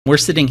We're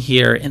sitting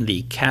here in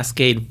the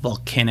Cascade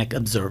Volcanic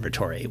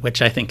Observatory,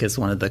 which I think is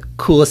one of the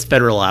coolest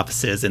federal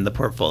offices in the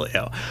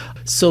portfolio.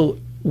 So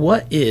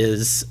what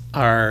is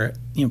our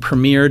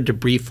premier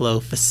debris flow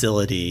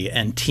facility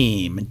and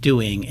team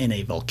doing in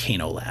a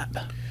volcano lab?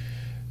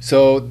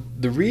 So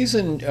the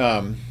reason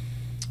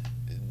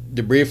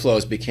debris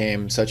flows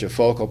became such a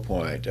focal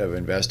point of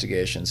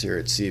investigations here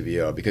at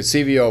CVO, because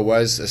CVO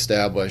was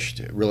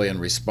established really in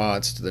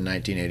response to the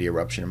 1980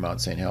 eruption of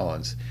Mount St.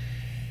 Helens,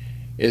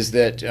 is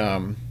that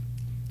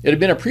it had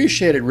been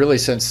appreciated really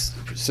since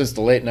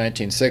the late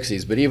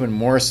 1960s, but even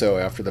more so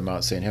after the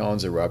Mount St.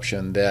 Helens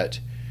eruption, that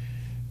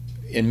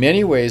in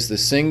many ways the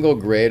single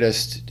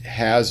greatest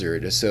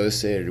hazard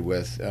associated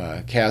with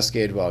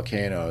Cascade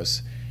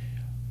volcanoes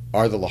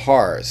are the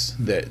Lahars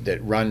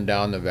that run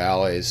down the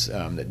valleys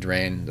that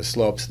drain the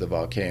slopes of the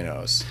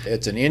volcanoes.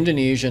 It's an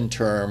Indonesian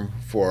term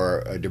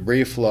for a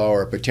debris flow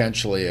or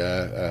potentially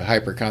a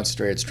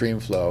hyperconcentrated stream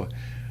flow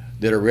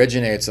that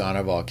originates on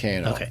a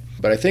volcano. Okay.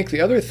 But I think the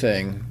other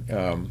thing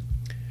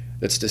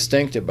that's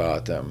distinct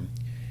about them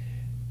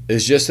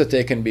is just that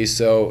they can be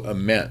so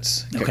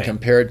immense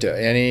compared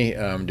to any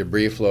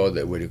debris flow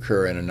that would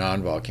occur in a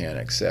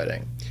non-volcanic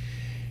setting.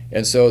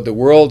 And so the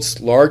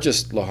world's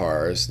largest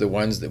Lahars, the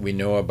ones that we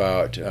know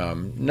about,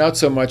 not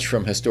so much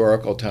from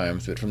historical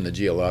times, but from the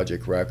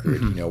geologic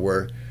record,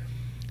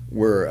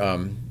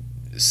 were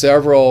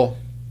several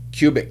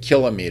cubic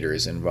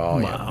kilometers in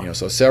volume. Wow.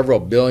 So several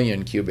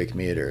billion cubic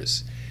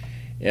meters.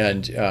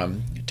 And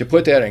to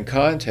put that in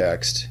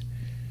context,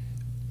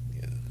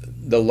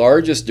 the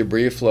largest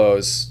debris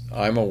flows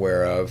I'm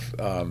aware of,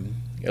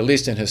 at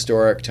least in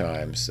historic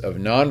times, of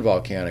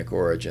non-volcanic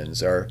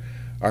origins are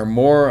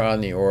more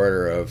on the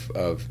order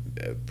of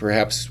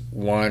perhaps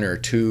 100 or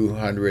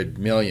 200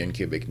 million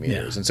cubic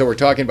meters. Yeah. And so we're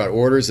talking about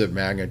orders of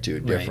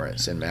magnitude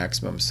difference in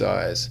maximum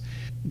size.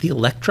 The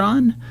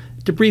electron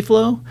debris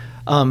flow,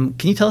 can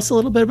you tell us a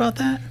little bit about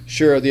that?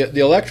 Sure. The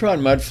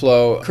electron mud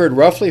flow occurred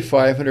roughly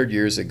 500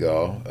 years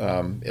ago.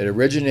 It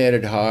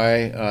originated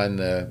high on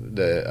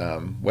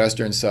the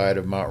western side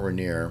of Mount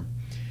Rainier.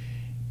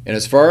 And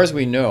as far as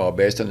we know,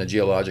 based on the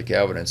geologic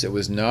evidence, it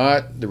was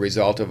not the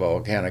result of a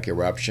volcanic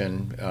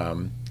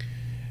eruption.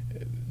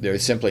 There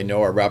was simply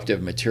no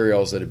eruptive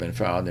materials that had been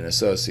found in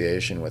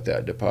association with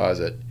that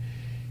deposit.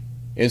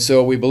 And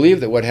so we believe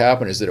that what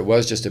happened is that it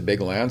was just a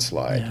big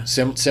landslide,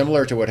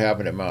 similar to what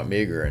happened at Mount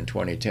Meager in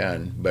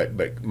 2010,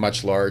 but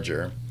much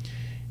larger.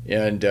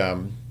 And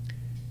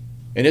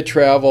it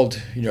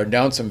traveled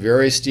down some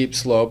very steep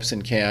slopes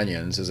and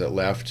canyons as it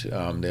left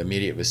the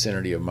immediate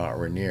vicinity of Mount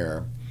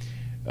Rainier.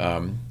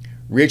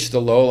 Reached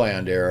the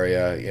lowland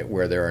area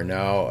where there are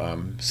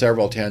now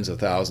several tens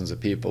of thousands of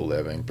people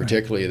living.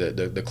 Particularly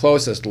the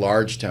closest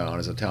large town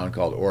is a town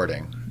called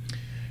Ording.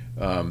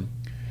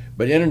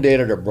 But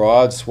inundated a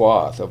broad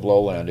swath of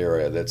lowland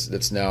area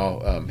that's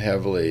now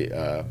heavily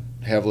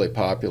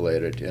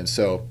populated. And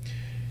so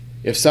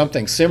if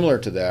something similar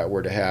to that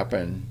were to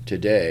happen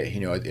today,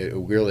 it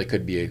really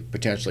could be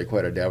potentially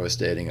quite a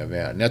devastating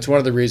event. And that's one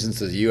of the reasons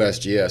that the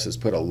USGS has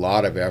put a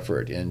lot of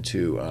effort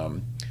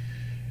into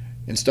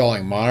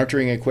installing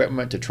monitoring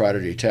equipment to try to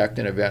detect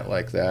an event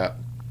like that.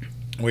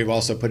 We've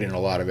also put in a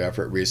lot of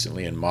effort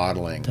recently in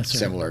modeling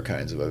similar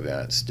kinds of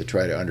events to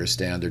try to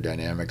understand their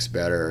dynamics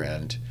better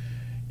and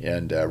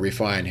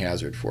refine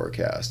hazard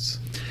forecasts.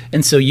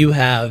 And so you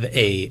have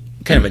a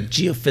kind of a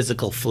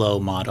geophysical flow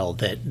model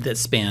that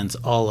spans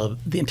all of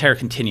the entire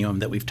continuum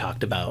that we've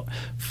talked about,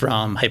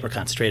 from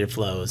hyperconcentrated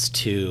flows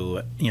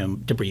to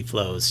debris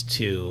flows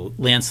to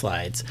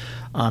landslides,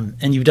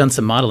 and you've done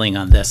some modeling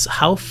on this.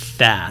 How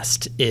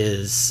fast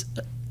is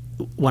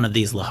one of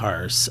these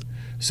Lahars?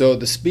 So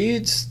the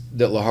speeds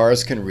that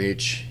Lahars can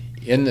reach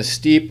in the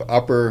steep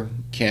upper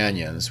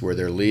canyons where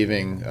they're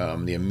leaving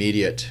the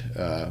immediate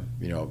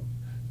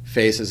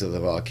faces of the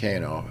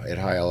volcano at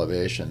high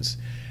elevations,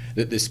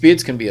 the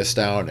speeds can be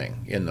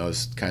astounding in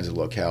those kinds of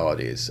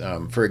localities.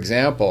 For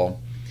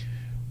example,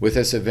 with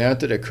this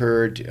event that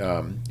occurred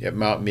at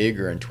Mount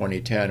Meager in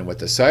 2010, what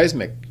the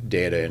seismic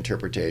data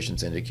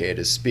interpretations indicate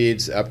is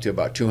speeds up to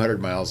about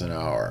 200 miles an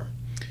hour.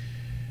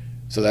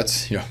 So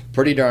that's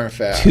pretty darn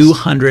fast.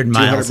 200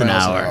 miles an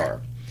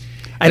hour.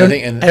 I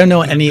don't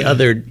know any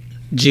other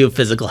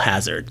geophysical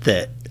hazard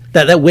that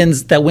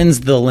wins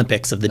the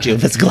Olympics of the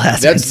geophysical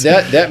hazards.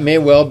 That may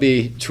well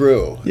be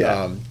true.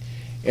 Yeah.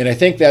 And I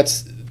think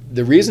that's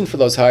the reason for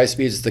those high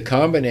speeds is the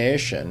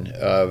combination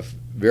of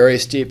very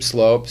steep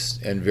slopes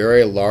and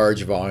very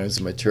large volumes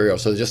of material.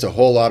 So there's just a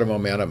whole lot of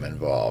momentum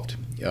involved.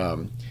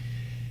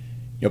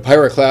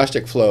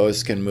 Pyroclastic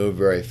flows can move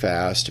very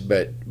fast,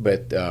 but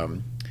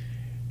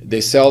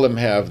they seldom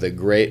have the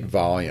great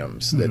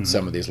volumes that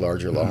some of these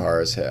larger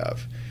Lahars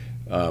have.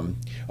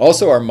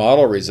 Also, our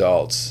model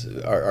results,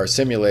 our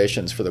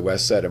simulations for the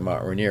west side of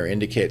Mount Rainier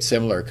indicate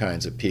similar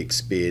kinds of peak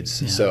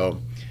speeds. Yeah.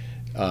 So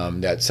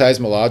that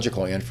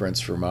seismological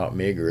inference for Mount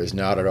Meager is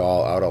not at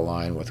all out of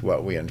line with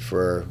what we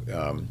infer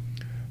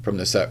from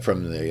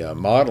the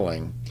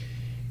modeling.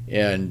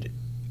 And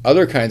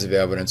other kinds of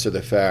evidence are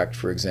the fact,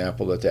 for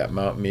example, that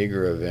Mount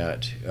Meager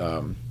event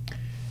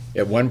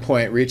at one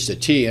point reached a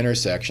T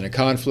intersection, a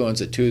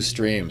confluence of two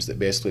streams that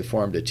basically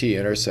formed a T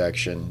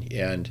intersection,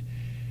 and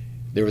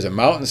there was a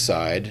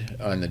mountainside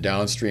on the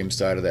downstream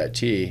side of that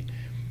T,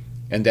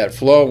 and that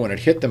flow, when it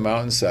hit the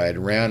mountainside,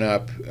 ran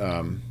up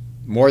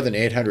more than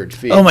 800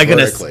 feet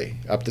vertically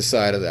up the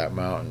side of that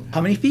mountain.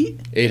 How many feet?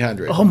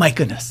 800. Oh my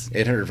goodness.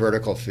 800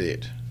 vertical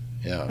feet.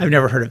 Yeah. I've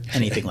never heard of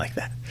anything like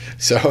that.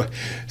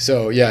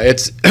 So yeah,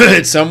 it's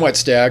it's somewhat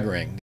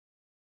staggering.